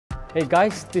Hey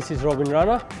guys, this is Robin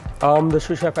Rana. I'm the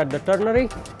sous chef at the Ternary,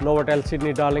 Novotel,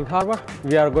 Sydney, Darling Harbour.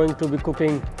 We are going to be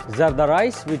cooking Zarda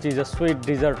rice, which is a sweet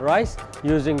dessert rice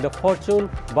using the Fortune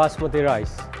basmati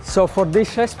rice. So for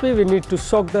this recipe, we need to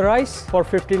soak the rice for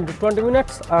 15 to 20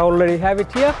 minutes. I already have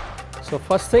it here. So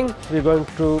first thing, we're going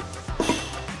to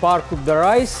par cook the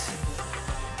rice.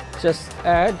 Just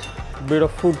add a bit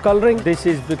of food coloring. This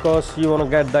is because you want to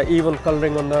get the even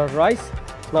coloring on the rice.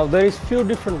 Now there is few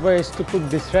different ways to cook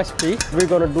this recipe. We're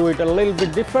going to do it a little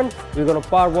bit different. We're going to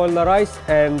parboil the rice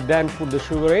and then put the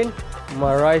sugar in.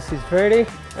 My rice is ready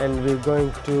and we're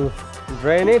going to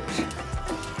drain it.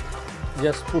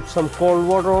 Just put some cold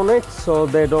water on it so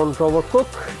they don't overcook.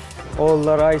 All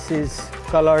the rice is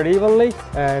colored evenly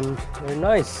and very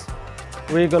nice.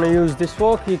 We're going to use this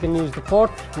fork. You can use the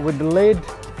pot with the lid.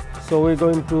 So we're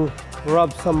going to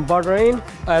rub some butter in.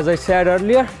 As I said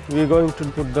earlier, we're going to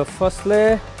put the first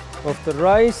layer of the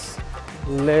rice,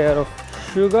 layer of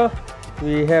sugar.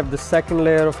 We have the second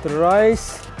layer of the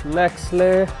rice, next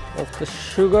layer of the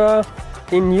sugar.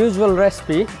 In usual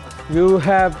recipe, you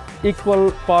have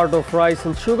equal part of rice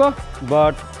and sugar,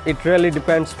 but it really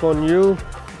depends upon you.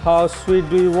 How sweet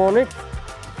do you want it?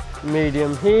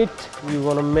 Medium heat. You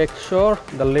want to make sure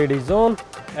the lid is on,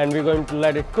 and we're going to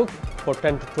let it cook for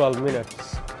 10 to 12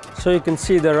 minutes. So you can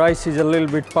see the rice is a little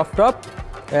bit puffed up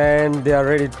and they are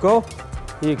ready to go.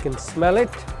 You can smell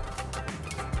it,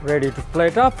 ready to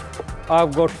plate up.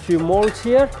 I've got few molds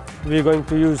here. We're going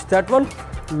to use that one,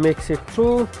 mix it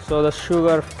through so the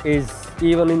sugar is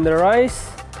even in the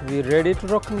rice. We're ready to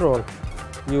rock and roll.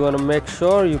 You want to make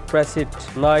sure you press it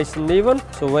nice and even,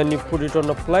 so when you put it on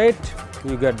a plate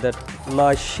you get that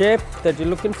nice shape that you're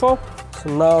looking for.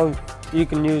 So now you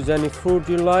can use any fruit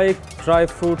you like, dry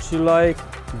fruits you like,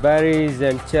 berries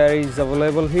and cherries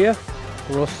available here,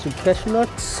 roasted cashew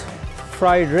nuts,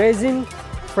 fried raisin,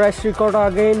 fresh ricotta.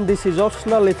 Again, this is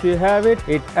optional. If you have it,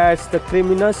 it adds the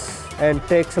creaminess and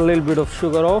takes a little bit of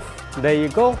sugar off. There you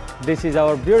go. This is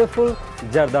our beautiful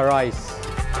Zarda rice.